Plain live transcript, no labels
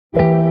Hey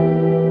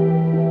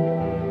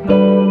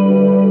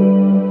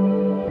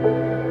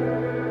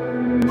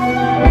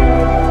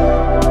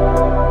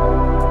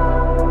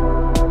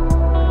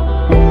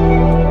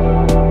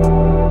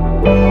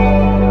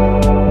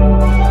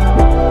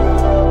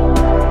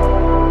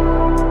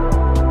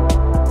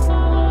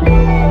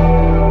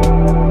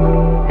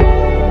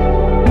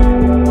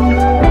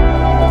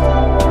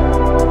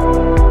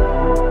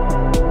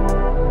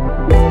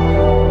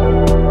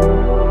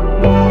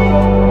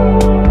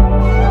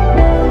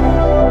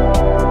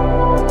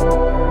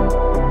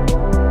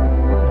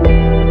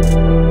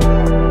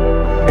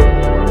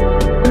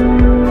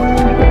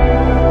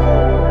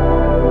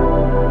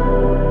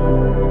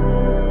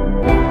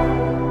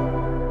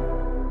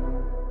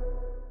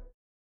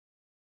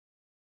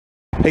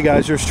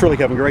guys, yours truly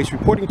Kevin Grace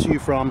reporting to you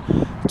from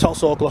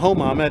Tulsa,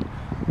 Oklahoma. I'm at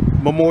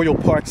Memorial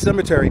Park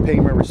Cemetery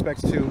paying my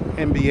respects to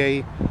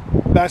NBA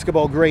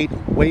basketball great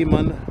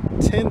Wayman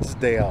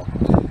Tinsdale.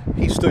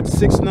 He stood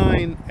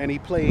 6'9" and he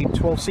played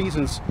 12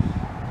 seasons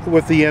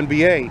with the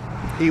NBA.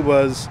 He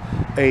was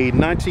a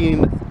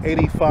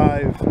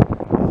 1985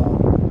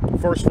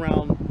 first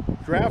round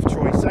draft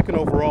choice, second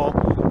overall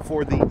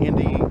for the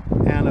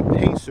Indiana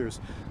Pacers.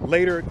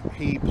 Later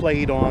he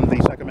played on the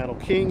Sacramento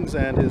Kings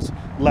and his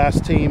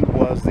last team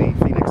was the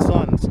Phoenix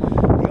Suns.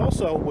 He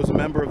also was a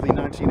member of the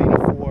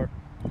 1984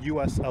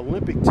 U.S.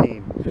 Olympic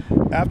team.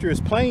 After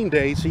his playing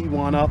days he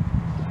wound up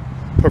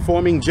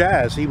performing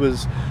jazz. He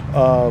was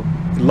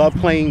loved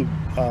playing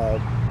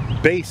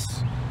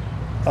bass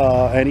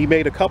and he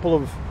made a couple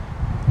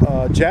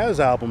of jazz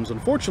albums.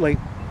 Unfortunately,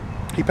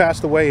 he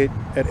passed away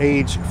at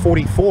age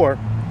 44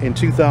 in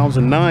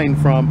 2009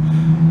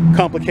 from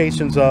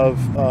complications of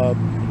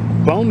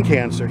bone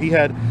cancer. He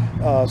had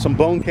some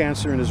bone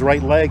cancer in his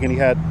right leg and he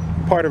had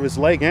part of his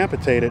leg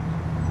amputated,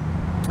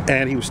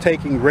 and he was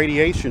taking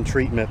radiation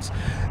treatments,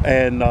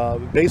 and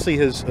basically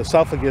his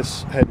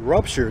esophagus had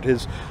ruptured.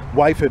 His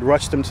wife had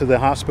rushed him to the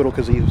hospital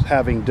because he was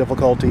having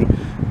difficulty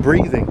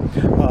breathing.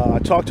 I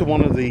talked to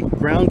one of the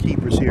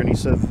groundkeepers here and he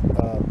said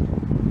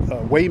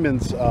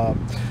Wayman's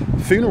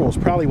funeral is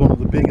probably one of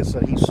the biggest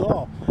that he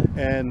saw,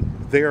 and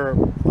there are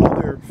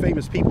other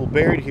famous people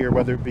buried here,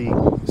 whether it be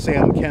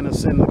Sam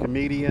Kinison, the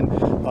comedian,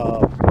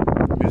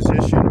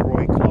 musician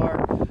Roy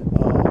Clark.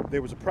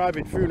 There was a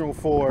private funeral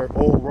for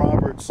Oral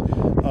Roberts,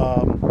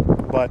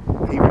 but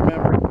he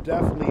remembered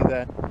definitely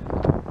that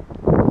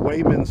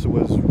Wayman's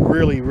was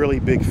really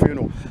big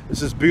funeral.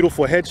 This is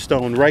beautiful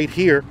headstone right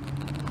here.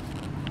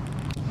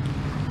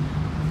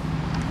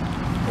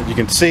 As you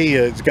can see,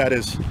 it's got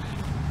his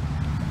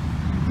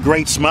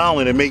great smile,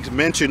 and it makes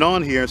mention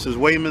on here. It says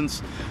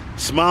Wayman's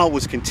smile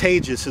was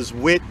contagious. His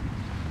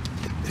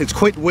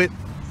quick wit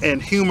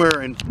and humor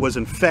was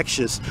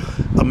infectious.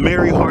 A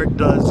merry heart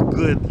does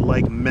good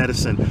like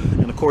medicine.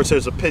 And of course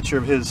there's a picture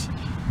of his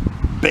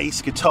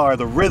bass guitar,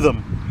 the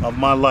rhythm of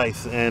my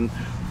life and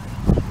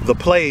the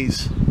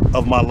plays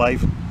of my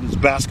life, his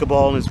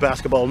basketball and his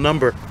basketball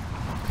number.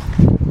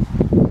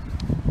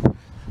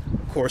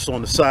 Of course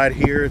on the side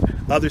here,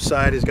 other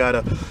side, he's got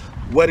a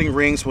wedding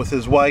rings with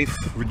his wife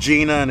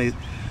Regina, and he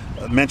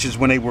mentions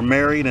when they were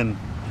married and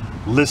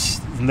lists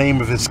the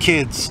name of his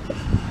kids.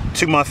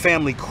 To my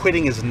family,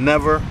 quitting is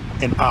never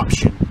an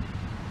option.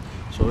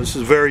 So this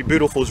is very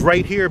beautiful. It's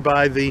right here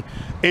by the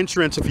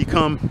entrance if you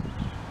come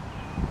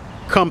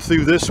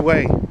through this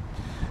way.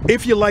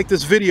 If you like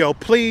this video,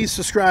 please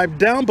subscribe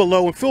down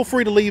below and feel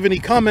free to leave any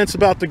comments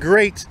about the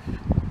great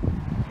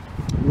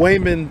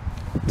Wayman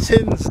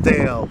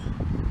Tinsdale.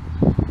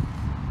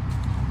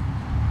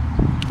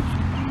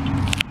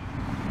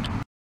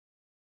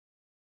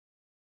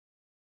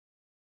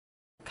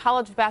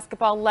 College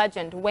basketball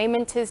legend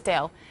Wayman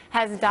Tisdale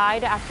has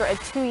died after a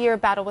 2-year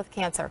battle with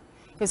cancer.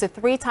 He was a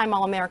 3-time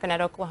All-American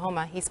at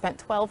Oklahoma. He spent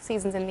 12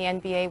 seasons in the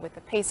NBA with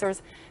the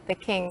Pacers, the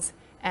Kings,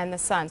 and the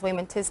Suns.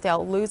 Wayman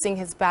Tisdale losing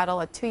his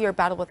battle, a 2-year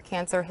battle with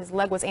cancer. His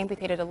leg was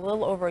amputated a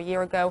little over a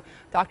year ago.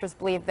 Doctors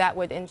believe that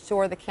would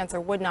ensure the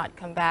cancer would not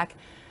come back.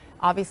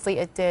 Obviously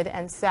it did,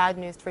 and sad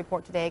news to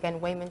report today. Again,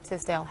 Wayman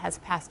Tisdale has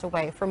passed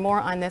away. For more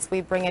on this,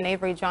 we bring in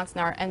Avery Johnson,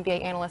 our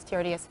NBA analyst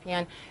here at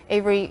ESPN.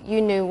 Avery, you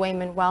knew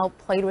Wayman well,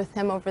 played with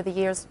him over the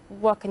years.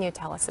 What can you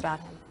tell us about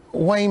him?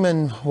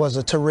 Wayman was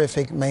a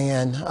terrific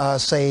man,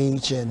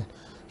 Sage, and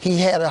he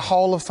had a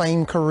Hall of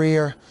Fame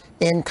career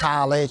in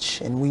college,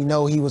 and we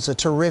know he was a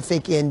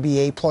terrific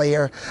NBA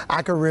player.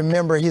 I can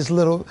remember his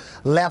little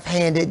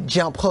left-handed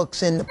jump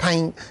hooks in the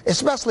paint,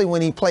 especially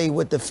when he played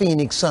with the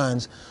Phoenix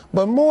Suns.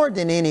 But more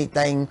than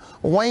anything,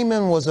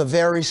 Wayman was a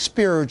very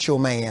spiritual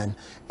man,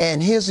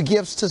 and his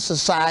gifts to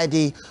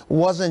society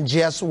wasn't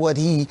just what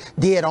he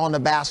did on the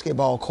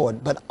basketball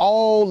court, but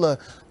all the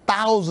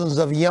thousands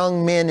of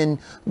young men and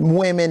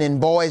women and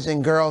boys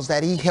and girls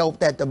that he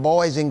helped at the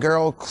Boys and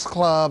Girls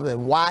Club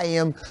and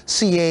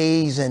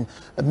YMCAs and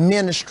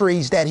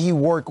ministries that he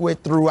worked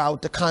with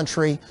throughout the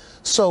country.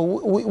 So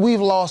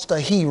we've lost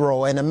a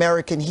hero, an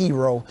American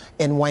hero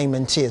in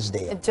Wayman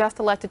Tisdale. Just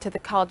elected to the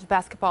College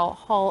Basketball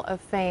Hall of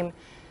Fame.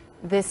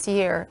 this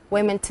year.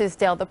 Wayman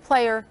Tisdale, the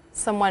player,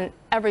 someone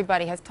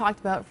everybody has talked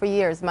about for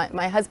years.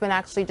 My husband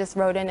actually just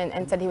wrote in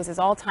and said he was his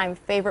all-time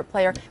favorite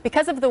player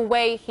because of the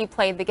way he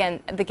played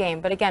the game,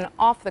 but again,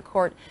 off the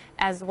court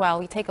as well.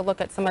 We take a look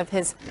at some of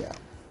his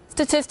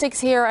statistics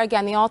here.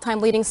 Again, the all-time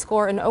leading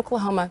scorer in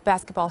Oklahoma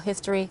basketball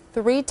history,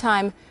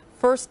 three-time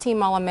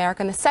first-team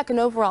All-American, the second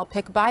overall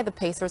pick by the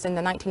Pacers in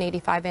the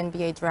 1985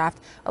 NBA draft,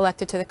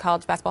 elected to the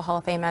College Basketball Hall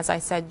of Fame, as I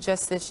said,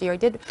 just this year. He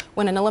did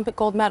win an Olympic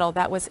gold medal.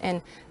 That was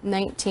in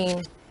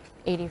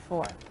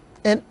 1984.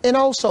 And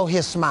also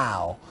his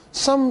smile.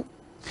 Some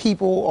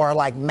people are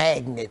like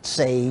magnets,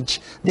 Sage.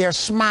 Their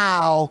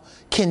smile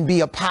can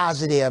be a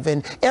positive.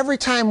 And every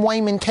time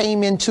Wayman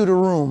came into the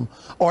room,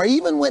 or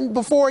even when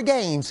before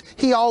games,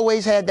 he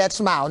always had that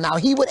smile. Now,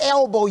 he would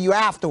elbow you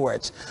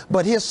afterwards,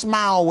 but his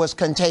smile was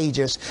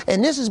contagious.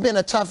 And this has been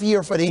a tough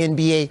year for the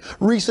NBA,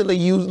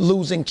 recently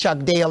losing Chuck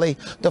Daly,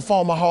 the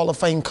former Hall of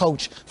Fame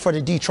coach for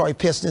the Detroit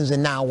Pistons,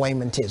 and now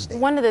Wayman Tisdale.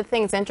 One of the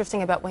things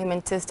interesting about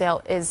Wayman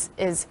Tisdale is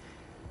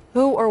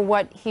who or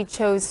what he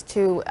chose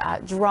to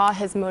draw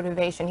his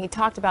motivation. He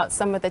talked about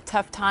some of the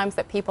tough times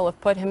that people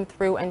have put him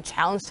through and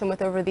challenged him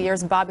with over the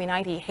years. Bobby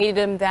Knight, he hated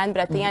him then,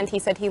 but at the end he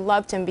said he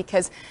loved him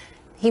because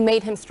he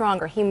made him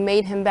stronger. He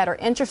made him better.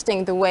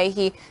 Interesting the way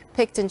he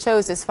picked and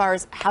chose as far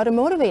as how to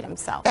motivate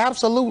himself.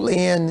 Absolutely.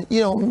 And,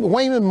 you know,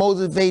 Wayman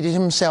motivated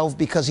himself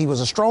because he was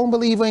a strong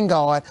believer in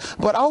God,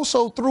 but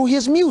also through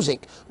his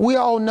music. We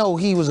all know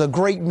he was a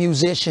great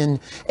musician,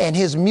 and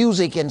his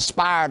music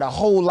inspired a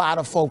whole lot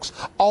of folks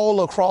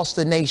all across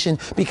the nation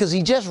because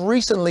he just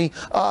recently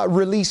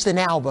released an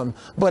album.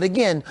 But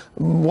again,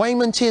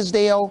 Wayman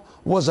Tisdale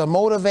was a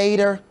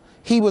motivator.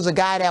 He was a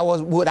guy that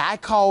was what I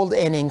called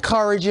an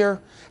encourager.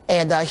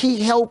 And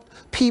he helped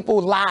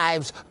people's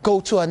lives go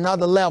to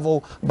another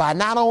level by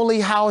not only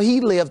how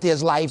he lived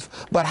his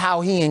life, but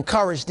how he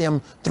encouraged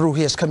them through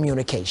his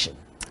communication.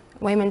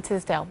 Wayman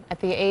Tisdale, at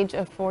the age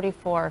of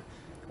 44,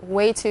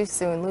 way too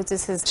soon,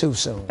 loses his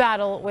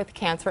battle with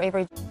cancer.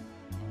 Avery.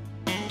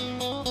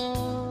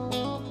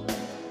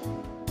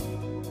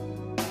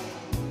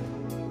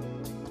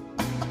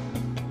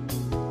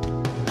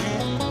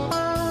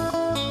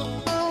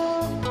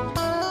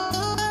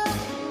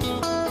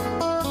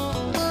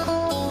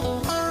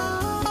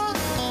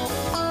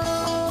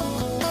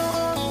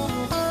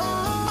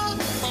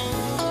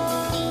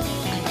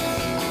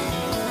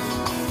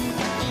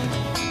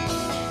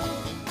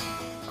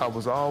 I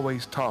was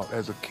always taught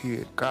as a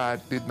kid,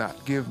 God did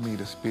not give me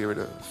the spirit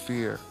of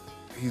fear.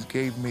 He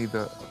gave me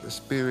the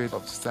spirit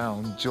of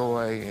sound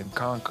joy and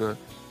conquer,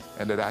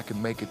 and that I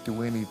can make it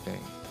through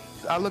anything.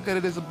 I look at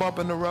it as a bump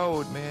in the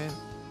road, man.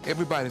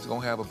 Everybody's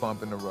gonna have a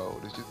bump in the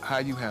road. It's just how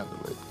you handle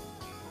it.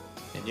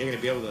 And you're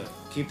gonna be able to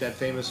keep that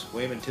famous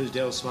Wayman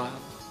Tisdale smile?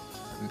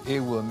 It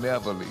will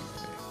never leave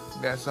me.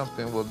 That's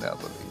something will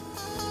never leave me.